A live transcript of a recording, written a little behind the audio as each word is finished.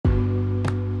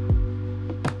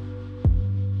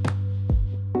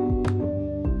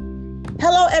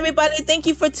Hello, everybody. Thank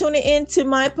you for tuning in to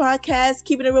my podcast,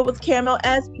 Keeping It Real with Caramel.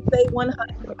 As we say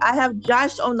 100, I have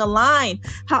Josh on the line.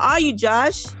 How are you,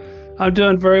 Josh? I'm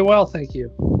doing very well, thank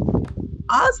you.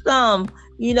 Awesome.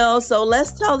 So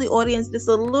let's tell the audience just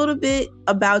a little bit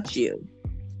about you.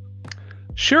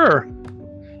 Sure.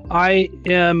 I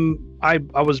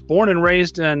was born and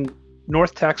raised in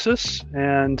North Texas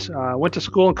and went to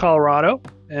school in Colorado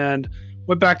and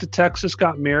went back to Texas,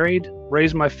 got married,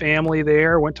 raised my family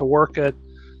there, went to work at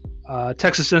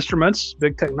Texas Instruments,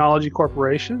 big technology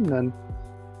corporation, and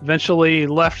eventually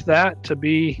left that to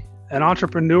be an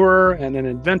entrepreneur and an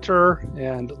inventor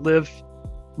and live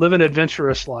an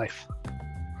adventurous life.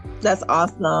 That's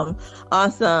awesome.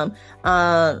 Awesome.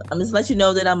 I'm just let you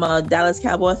know that I'm a Dallas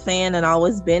Cowboy fan and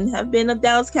always have been a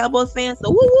Dallas Cowboy fan. So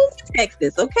woo woo for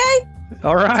Texas, okay?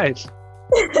 All right.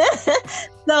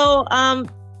 So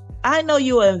I know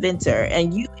you're an inventor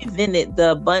and you invented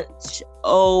the bunch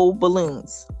o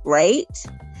balloons, right?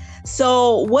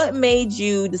 So what made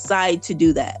you decide to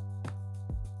do that?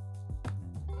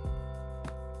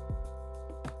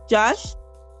 Josh?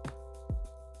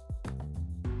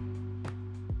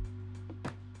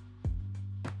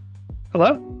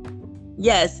 Hello?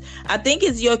 Yes, I think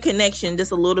it's your connection,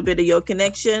 just a little bit of your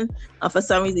connection. For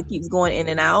some reason, it keeps going in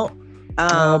and out.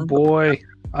 Oh boy,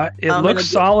 it looks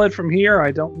solid from here.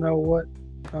 I don't know what.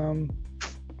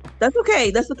 That's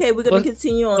okay. We're gonna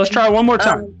continue on. Let's try one more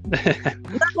time.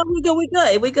 No,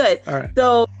 we're good. All right.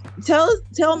 So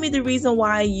tell me the reason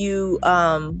why you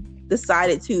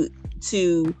decided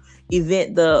to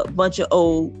invent the bunch of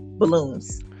old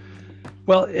balloons.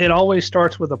 Well, it always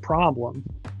starts with a problem.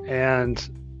 And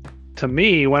to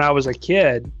me, when I was a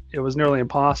kid, it was nearly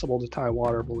impossible to tie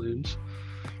water balloons.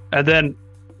 And then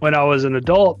when I was an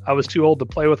adult, I was too old to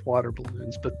play with water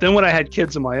balloons. But then when I had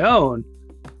kids of my own,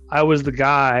 I was the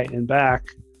guy in back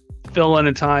filling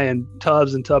and tying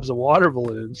tubs and tubs of water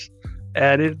balloons.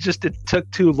 And it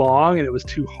took too long and it was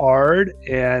too hard.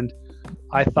 And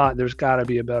I thought there's got to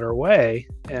be a better way.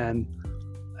 And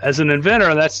as an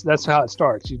inventor, that's how it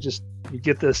starts. You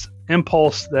get this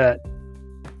impulse that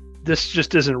this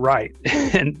just isn't right.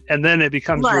 and then it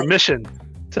becomes your mission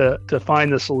to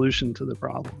find the solution to the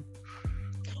problem.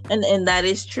 And that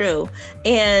is true.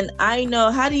 And I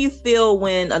know, how do you feel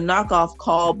when a knockoff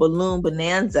called Balloon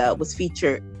Bonanza was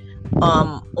featured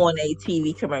on a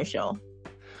TV commercial?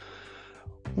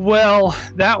 Well,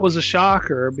 that was a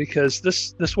shocker because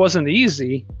this wasn't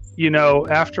easy.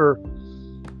 After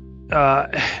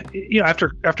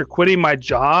quitting my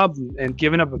job and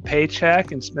giving up a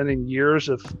paycheck and spending years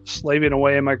of slaving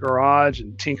away in my garage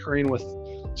and tinkering with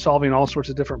solving all sorts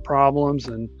of different problems,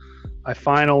 and I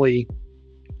finally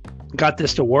got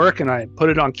this to work and I put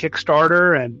it on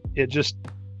Kickstarter and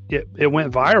it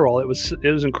went viral. It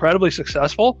was incredibly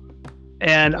successful,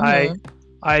 and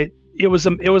it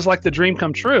was like the dream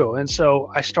come true. And so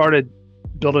I started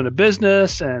building a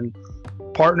business and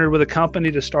partnered with a company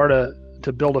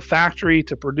to build a factory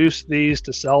to produce these,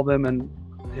 to sell them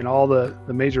in all the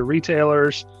major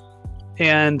retailers.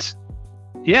 And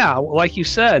yeah, like you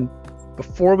said,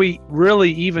 before we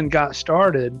really even got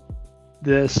started,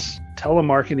 this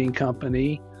telemarketing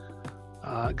company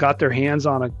got their hands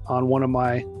on one of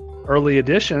my early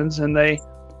editions, and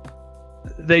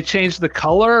they changed the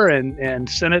color and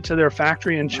sent it to their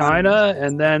factory in China,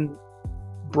 and then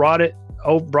brought it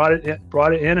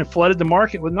in and flooded the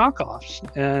market with knockoffs.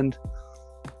 And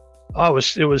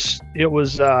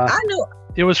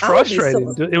it was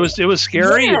frustrating. It was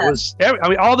scary. Yeah.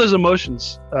 All those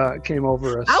emotions came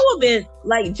over us. I would have been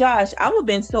like Josh. I would have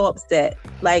been so upset.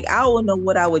 Like, I wouldn't know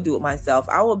what I would do with myself.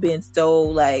 I would have been so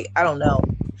like, I don't know.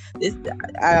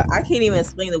 I can't even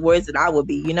explain the words that I would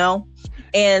be.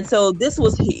 And so this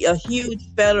was a huge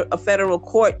federal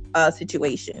court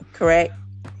situation, correct?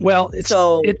 Well,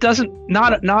 it doesn't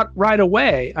not right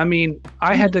away. I mean,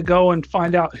 I had to go and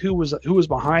find out who was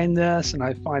behind this, and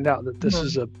I find out that this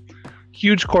is a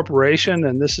huge corporation,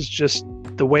 and this is just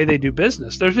the way they do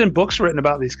business. There's been books written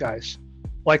about these guys,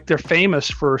 like they're famous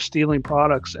for stealing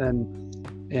products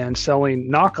and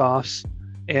selling knockoffs,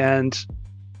 and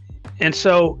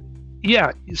so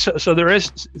yeah. So there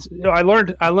is. I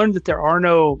learned that there are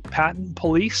no patent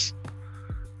police.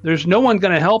 There's no one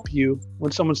going to help you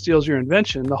when someone steals your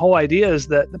invention. The whole idea is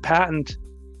that the patent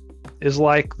is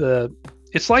like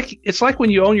it's like when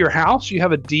you own your house, you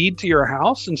have a deed to your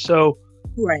house. And so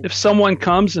if someone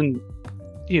comes and,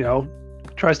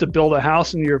 tries to build a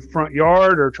house in your front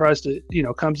yard or tries to,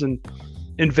 comes and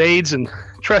invades and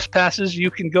trespasses, you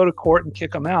can go to court and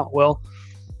kick them out. Well,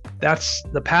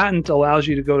 the patent allows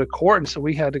you to go to court. And so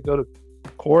we had to go to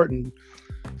court and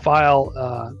file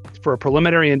for a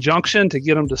preliminary injunction to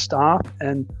get them to stop.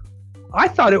 And I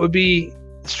thought it would be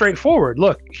straightforward.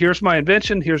 Look, here's my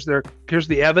invention. Here's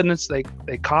the evidence. They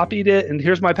copied it, and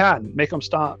here's my patent. Make them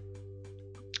stop.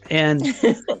 And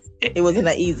it wasn't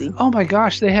that easy. Oh my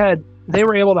gosh, they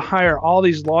were able to hire all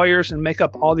these lawyers and make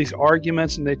up all these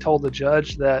arguments, and they told the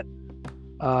judge that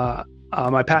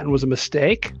my patent was a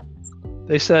mistake.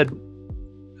 They said,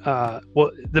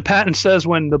 well, the patent says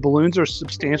when the balloons are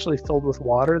substantially filled with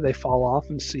water, they fall off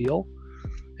and seal.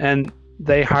 And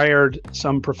they hired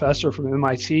some professor from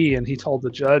MIT, and he told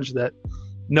the judge that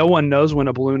no one knows when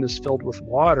a balloon is filled with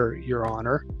water, Your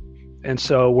Honor, and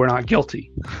so we're not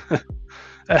guilty.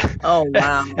 Oh,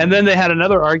 wow. And then they had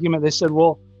another argument. They said,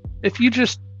 well, if you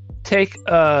just take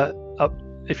a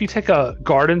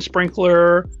garden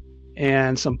sprinkler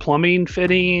and some plumbing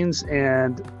fittings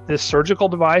and this surgical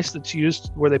device that's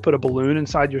used where they put a balloon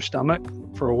inside your stomach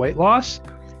for a weight loss,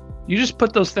 you just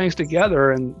put those things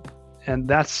together and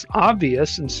that's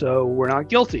obvious, and so we're not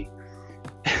guilty.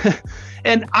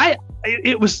 And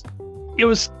it was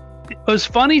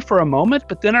funny for a moment,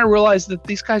 but then I realized that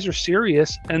these guys are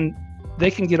serious and they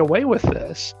can get away with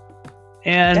this.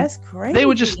 And that's crazy. They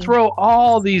would just throw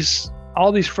all these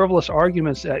frivolous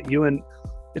arguments at you, and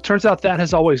it turns out that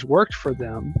has always worked for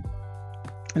them.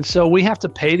 And so we have to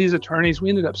pay these attorneys. We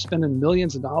ended up spending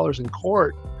millions of dollars in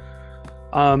court,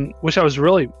 which I was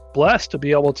really blessed to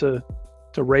be able to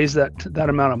raise that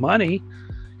amount of money.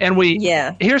 And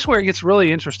here's where it gets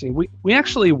really interesting. We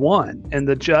actually won, and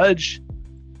the judge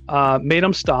made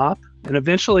them stop. And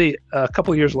eventually, a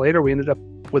couple of years later, we ended up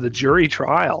with a jury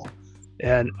trial.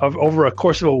 And over a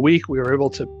course of a week, we were able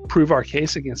to prove our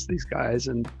case against these guys,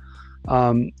 and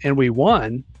we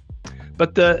won.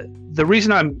 But the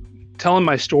reason I'm telling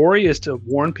my story is to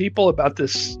warn people about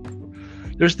this.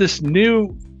 There's this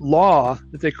new law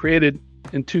that they created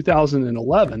in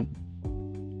 2011,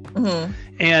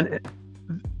 and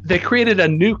they created a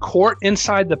new court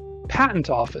inside the patent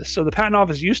office. So the patent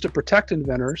office used to protect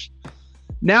inventors.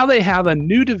 Now they have a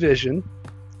new division.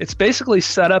 It's basically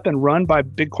set up and run by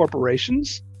big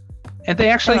corporations, and they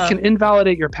actually can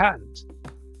invalidate your patent.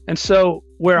 And so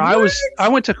I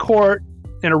went to court,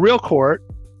 in a real court,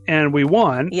 and we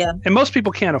won. Yeah. And most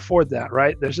people can't afford that,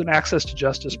 right? There's an access to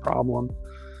justice problem.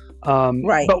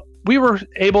 Right. But we were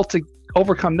able to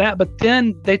overcome that. But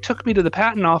then they took me to the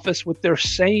patent office with their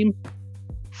same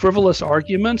frivolous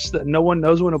arguments that no one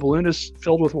knows when a balloon is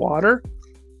filled with water.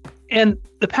 And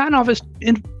the patent office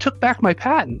took back my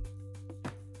patent.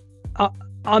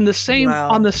 On the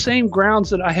same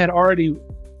grounds that I had already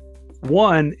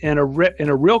won in a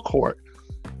real court.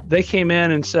 They came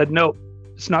in and said, "Nope,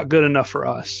 it's not good enough for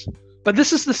us." But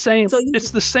this is the same.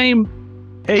 It's the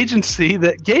same agency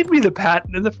that gave me the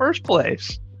patent in the first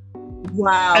place.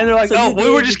 Wow! And they're like, "Oh, we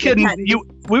were just kidding.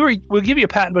 We'll give you a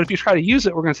patent, but if you try to use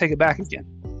it, we're going to take it back again."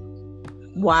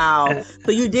 Wow!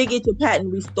 So you did get your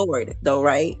patent restored, though,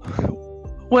 right?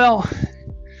 Well,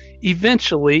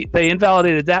 eventually they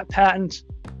invalidated that patent,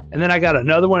 and then I got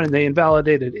another one, and they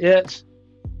invalidated it.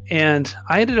 And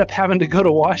I ended up having to go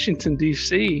to Washington,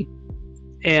 D.C.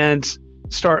 and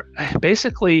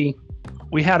basically,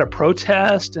 we had a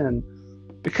protest, and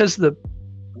because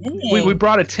we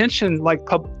brought attention, like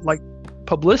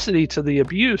publicity to the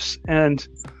abuse. And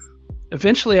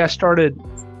eventually I started,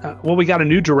 we got a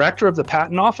new director of the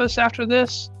patent office after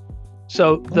this.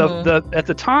 So at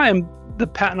the time, the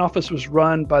patent office was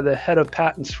run by the head of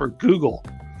patents for Google.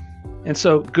 And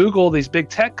so Google, these big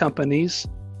tech companies,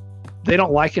 they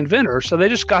don't like inventors, so they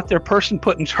just got their person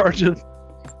put in charge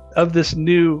of this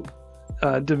new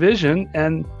division.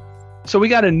 And so we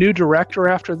got a new director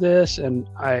after this, and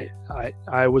I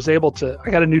was able to. I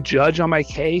got a new judge on my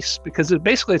case because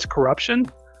it's corruption,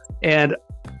 and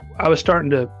I was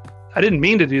starting to. I didn't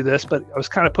mean to do this, but I was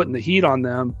kind of putting the heat on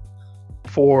them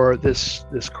for this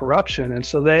corruption, and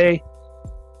so they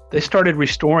started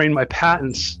restoring my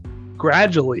patents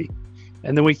gradually.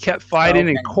 And then we kept fighting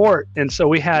in court. And so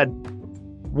we had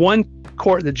one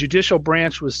court, the judicial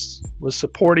branch was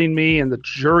supporting me, and the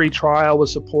jury trial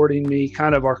was supporting me,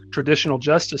 kind of our traditional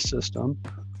justice system.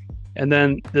 And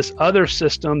then this other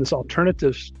system, this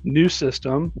alternative new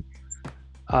system,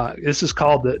 this is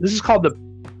called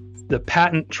the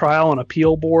Patent Trial and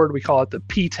Appeal Board. We call it the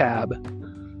PTAB.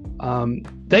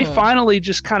 They finally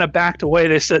just kind of backed away.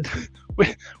 They said,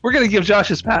 we're going to give Josh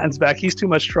his patents back. He's too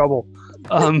much trouble.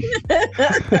 Yeah,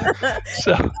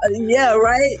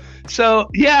 right. So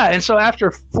and so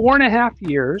after 4.5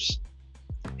 years,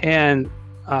 and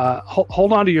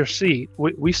hold on to your seat,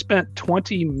 we spent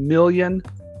 $20 million.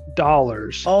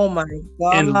 Oh my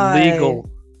God! In legal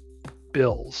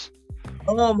bills.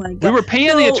 Oh my God. We were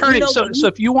paying the attorney. You know, So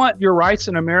if you want your rights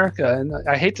in America, and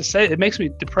I hate to say it, it makes me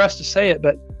depressed to say it,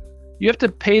 but you have to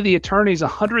pay the attorneys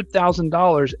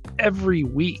 $100,000 every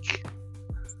week.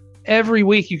 Every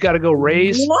week you got to go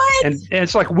raise, what? and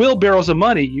it's like wheelbarrows of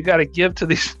money you got to give to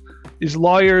these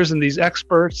lawyers and these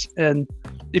experts. And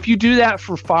if you do that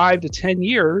for 5 to 10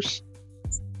 years,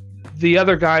 the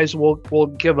other guys will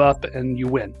give up and you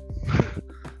win.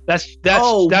 That's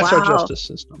wow. our justice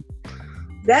system.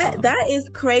 That is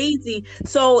crazy.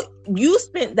 So you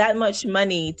spent that much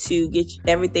money to get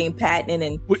everything patented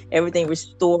and everything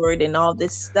restored and all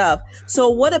this stuff. So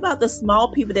what about the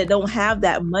small people that don't have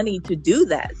that money to do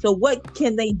that? So what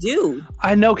can they do?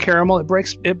 I know, Caramel,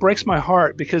 it breaks my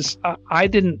heart because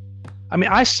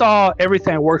I saw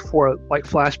everything I worked for like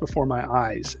flash before my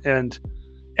eyes, and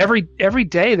every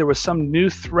day there was some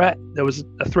new threat. There was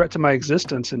a threat to my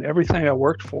existence and everything I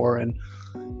worked for. And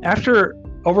after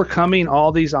overcoming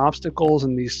all these obstacles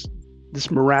and this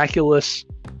miraculous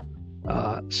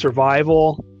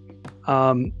survival,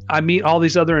 I meet all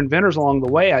these other inventors along the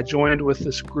way. I joined with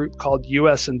this group called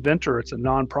U.S. Inventor. It's a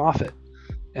nonprofit,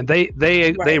 and they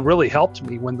really helped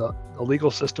me when the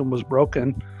legal system was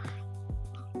broken.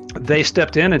 They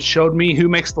stepped in and showed me who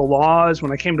makes the laws.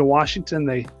 When I came to Washington,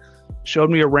 they showed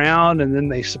me around, and then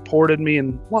they supported me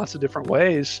in lots of different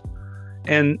ways.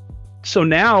 And so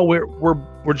now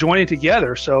we're joining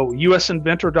together. So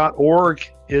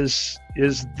usinventor.org is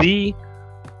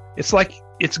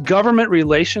it's government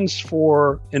relations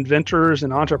for inventors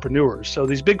and entrepreneurs. So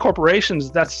these big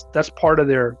corporations, that's part of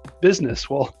their business.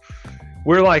 Well,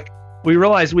 we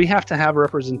realize we have to have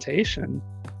representation.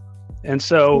 And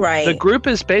so the group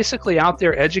is basically out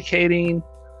there educating,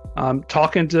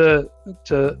 talking to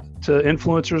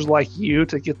influencers like you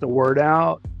to get the word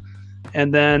out.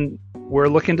 And then we're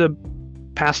looking to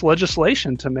pass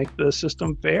legislation to make the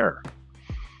system fair.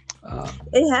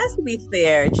 It has to be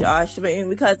fair, Josh,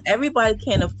 because everybody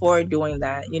can't afford doing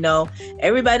that. You know,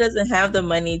 everybody doesn't have the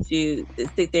money to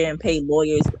sit there and pay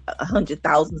lawyers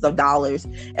 $100,000s of dollars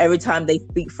every time they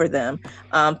speak for them.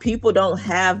 People don't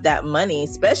have that money,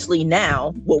 especially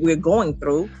now, what we're going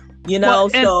through. You know,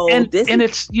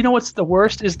 it's, you know, what's the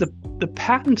worst is the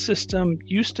patent system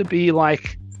used to be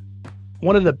like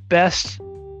one of the best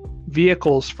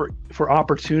vehicles for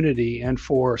opportunity and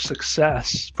for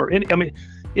success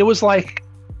it was like,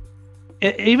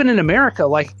 even in America,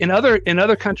 like in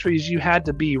other countries, you had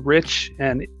to be rich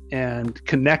and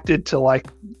connected to like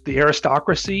the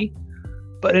aristocracy.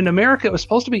 But in America, it was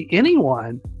supposed to be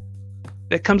anyone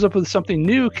that comes up with something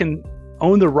new can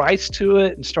own the rights to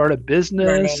it and start a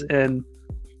business. Right. And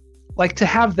like to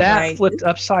have that flipped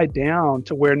upside down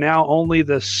to where now only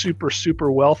the super,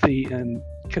 super wealthy and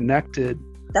connected.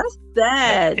 That's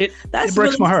sad. It breaks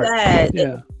really my heart. Sad.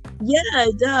 Yeah. Yeah,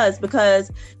 it does,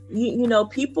 because you know,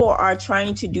 people are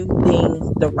trying to do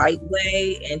things the right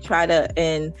way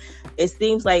and it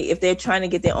seems like if they're trying to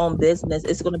get their own business,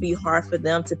 it's going to be hard for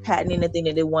them to patent anything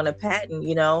that they want to patent,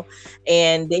 you know,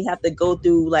 and they have to go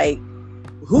through like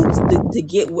hoops to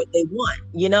get what they want,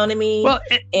 you know what I mean? Well,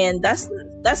 and that's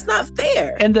not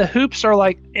fair. And the hoops are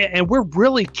like, and we're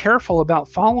really careful about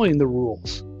following the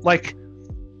rules. Like,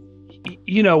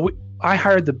 you know, I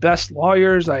hired the best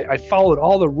lawyers. I followed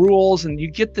all the rules, and you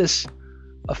get this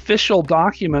official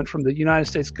document from the United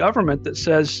States government that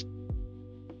says,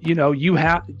 you know, you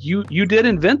did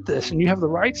invent this and you have the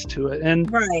rights to it. And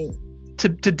to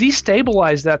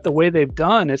destabilize that the way they've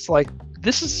done, it's like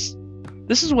this is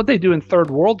what they do in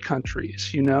third world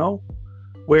countries, you know,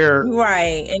 where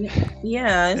and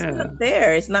it's not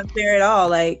fair. It's not fair at all.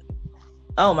 Like,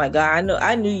 oh my God,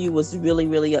 I knew you was really,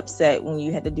 really upset when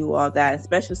you had to do all that,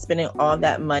 especially spending all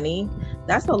that money.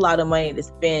 That's a lot of money to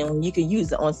spend when you could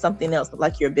use it on something else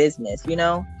like your business, you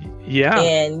know? Yeah.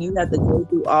 And you have to go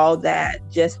through all that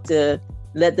just to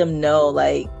let them know,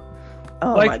 like,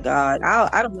 oh my God,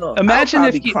 I don't know. Imagine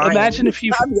if you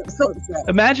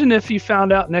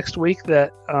found out next week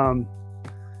that,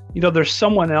 you know, there's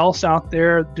someone else out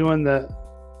there doing the,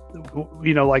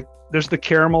 you know, like, there's the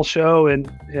Caramel Show and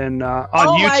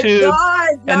on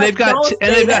YouTube, and they've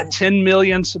got 10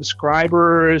 million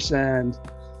subscribers, and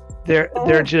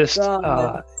they're just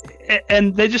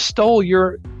and they just stole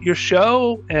your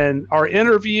show and our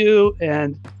interview,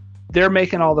 and they're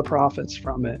making all the profits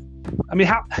from it. I mean,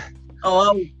 how?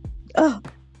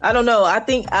 I don't know. I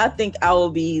think I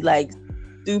will be like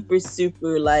super,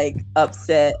 super like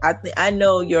upset. I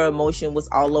know your emotion was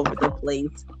all over the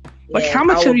place. Like, how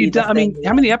much have you done? I mean,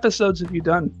 how many episodes have you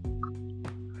done?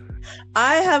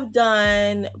 I have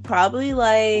done probably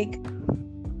like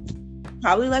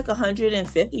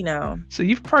 150 now. So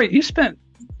you spent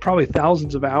probably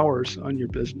thousands of hours on your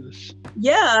business.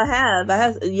 Yeah, I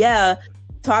have. Yeah,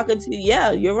 talking to.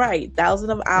 Yeah, you're right.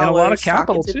 Thousands of hours. And a lot of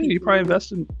capital too. People. You probably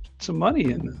invested some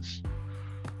money in this.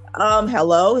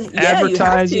 Hello.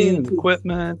 Advertising and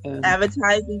equipment and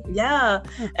advertising. Yeah.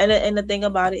 And the thing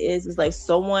about it is like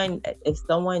if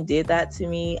someone did that to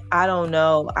me, I don't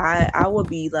know. I would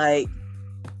be like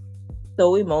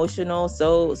so emotional,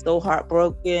 so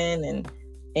heartbroken,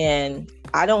 and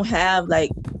I don't have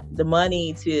like the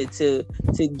money to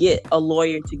get a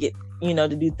lawyer to get, to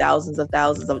do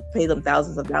pay them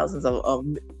thousands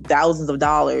of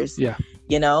dollars. Yeah.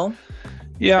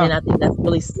 Yeah. And I think that's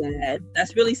really sad.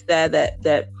 That's really sad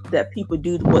that people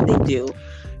do what they do.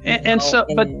 So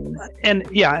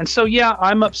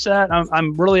I'm upset.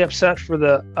 I'm really upset for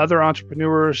the other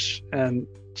entrepreneurs and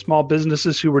small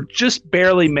businesses who were just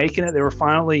barely making it. They were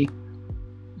finally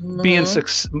being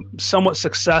somewhat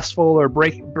successful or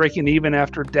breaking even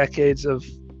after decades of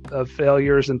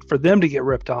failures, and for them to get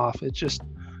ripped off,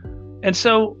 and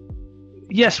so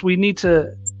yes, we need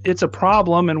to. It's a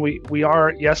problem, and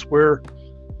we're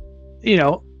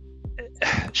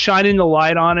shining the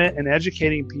light on it and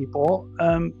educating people,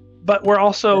 but we're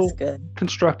also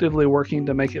constructively working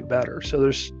to make it better. So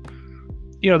there's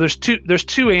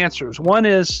two answers. One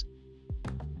is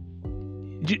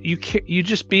you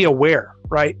just be aware,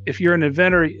 right? If you're an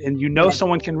inventor and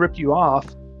someone can rip you off,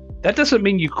 that doesn't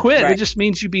mean you quit. Right. It just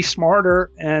means you be smarter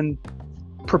and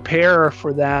prepare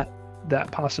for that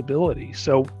possibility.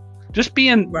 So just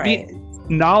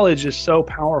knowledge is so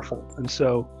powerful, and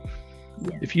so.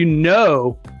 Yeah. If you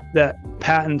know that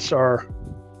patents are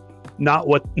not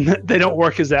what they don't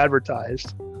work as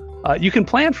advertised, you can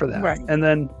plan for that. Right. And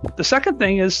then the second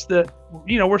thing is that,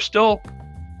 we're still,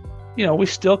 we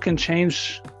still can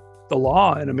change the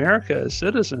law in America as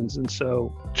citizens. And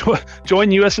so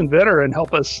join US Inventor and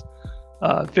help us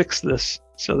fix this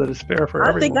so that it's fair for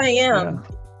everyone. I think I am. Yeah.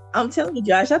 I'm telling you,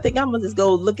 Josh, I think I'm going to just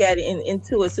go look at it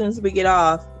into as soon as we get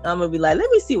off. I'm going to be like, let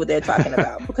me see what they're talking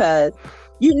about, because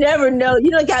you never know.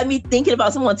 You done got me thinking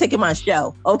about someone taking my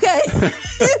show. Okay.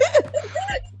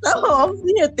 So I'm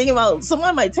sitting here thinking about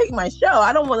someone might take my show.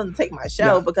 I don't want them to take my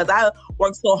show because I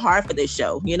worked so hard for this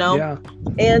show, Yeah.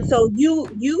 And so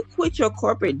you quit your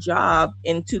corporate job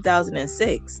in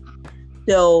 2006.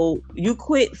 So you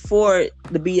quit to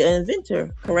be an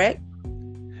inventor, correct?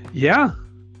 Yeah.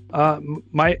 I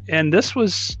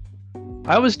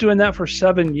was doing that for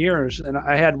 7 years, and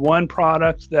I had one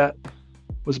product that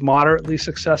was moderately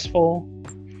successful,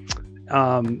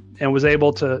 and was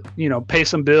able to, pay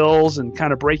some bills and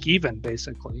kind of break even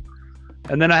basically.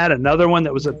 And then I had another one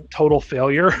that was a total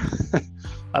failure.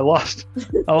 I lost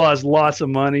lots of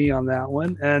money on that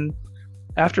one. And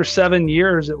after 7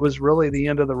 years, it was really the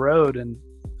end of the road. And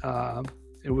I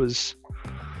was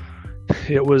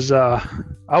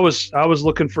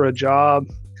looking for a job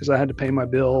because I had to pay my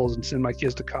bills and send my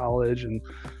kids to college. And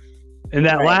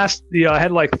that last, I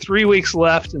had like 3 weeks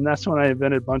left, and that's when I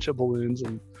invented a bunch of balloons.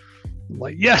 And I'm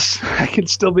like, yes, I can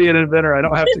still be an inventor. I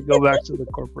don't have to go back to the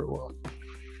corporate world.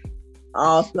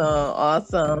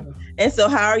 Awesome. And so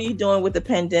how are you doing with the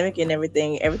pandemic and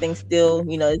everything? Everything still,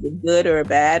 is it good or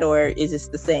bad, or is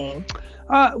it the same?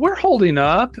 We're holding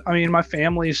up. I mean, my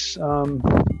family's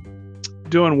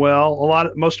doing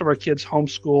well. Most of our kids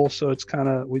homeschool, so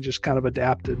we just kind of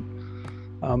adapted.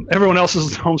 Everyone else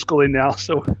is homeschooling now,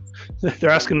 so they're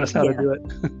asking us how to do it.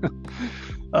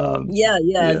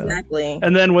 Exactly.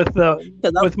 And then with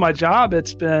my job,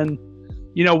 it's been,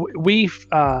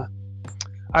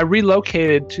 I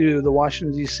relocated to the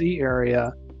Washington D.C.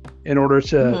 area in order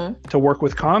to work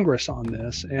with Congress on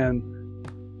this, and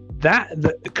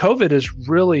the COVID has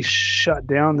really shut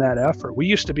down that effort. We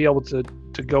used to be able to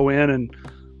go in and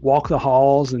walk the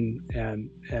halls and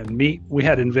meet. We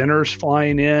had inventors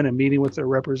flying in and meeting with their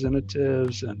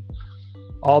representatives, and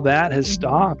all that has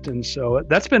stopped. And so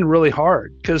that's been really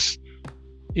hard because,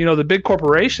 the big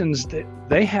corporations,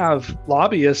 they have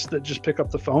lobbyists that just pick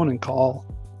up the phone and call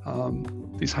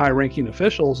these high-ranking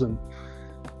officials, and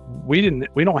we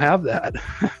don't have that.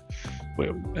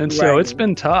 So it's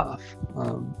been tough.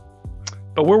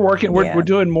 But we're working. We're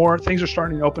doing more. Things are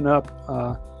starting to open up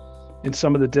in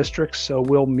some of the districts, so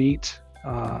we'll meet.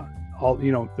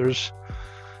 There's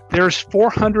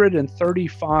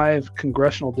 435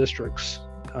 congressional districts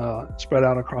spread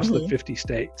out across the 50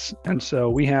 states, and so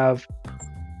we have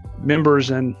members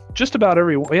in just about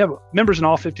we have members in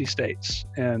all 50 states,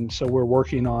 and so we're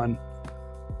working on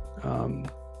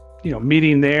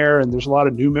meeting there, and there's a lot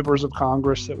of new members of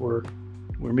Congress that we're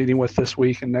meeting with this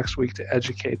week and next week to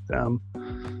educate them.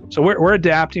 So we're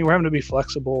adapting. We're having to be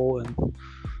flexible and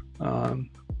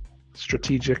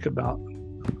strategic about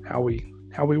how we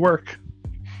how we work.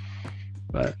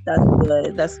 But that's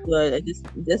good. That's good.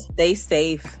 Just stay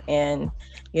safe, and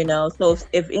so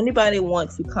if anybody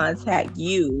wants to contact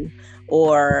you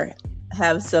or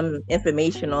have some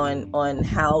information on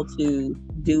how to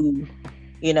do,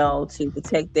 to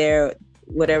protect their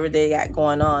whatever they got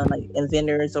going on, like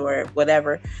inventors or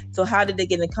whatever. So how did they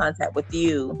get in contact with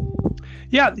you?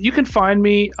 Yeah, you can find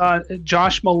me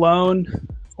Josh Malone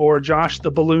or Josh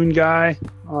the Balloon Guy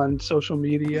on social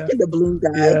media. The balloon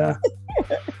guy.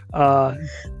 Yeah.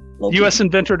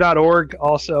 usinventor.org.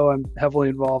 Also, I'm heavily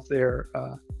involved there.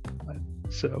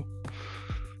 So.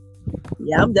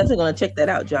 Yeah, I'm definitely gonna check that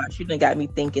out, Josh. You done got me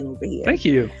thinking over here. Thank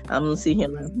you. I'm gonna see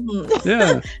him.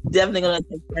 Yeah, definitely gonna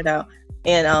check that out.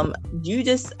 And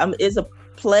it's a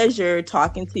pleasure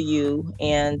talking to you.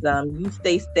 And you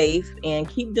stay safe and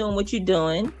keep doing what you're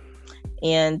doing.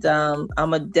 And I'm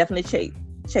gonna definitely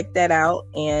check that out.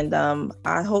 And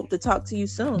I hope to talk to you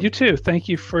soon. You too. Thank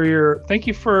you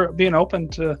for being open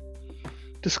to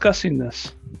discussing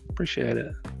this. Appreciate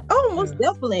it. Oh, most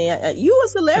definitely. You a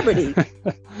celebrity.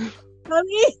 I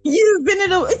mean, you've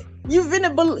been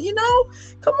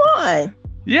come on.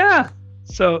 Yeah.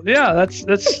 So yeah, that's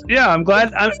yeah. I'm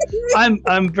glad.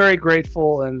 I'm very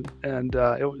grateful, and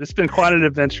it's been quite an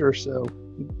adventure. So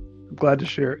I'm glad to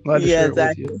share it.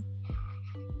 Exactly. With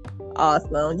you.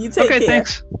 Awesome. You take care. Okay.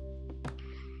 Thanks.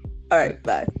 All right.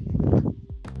 Bye.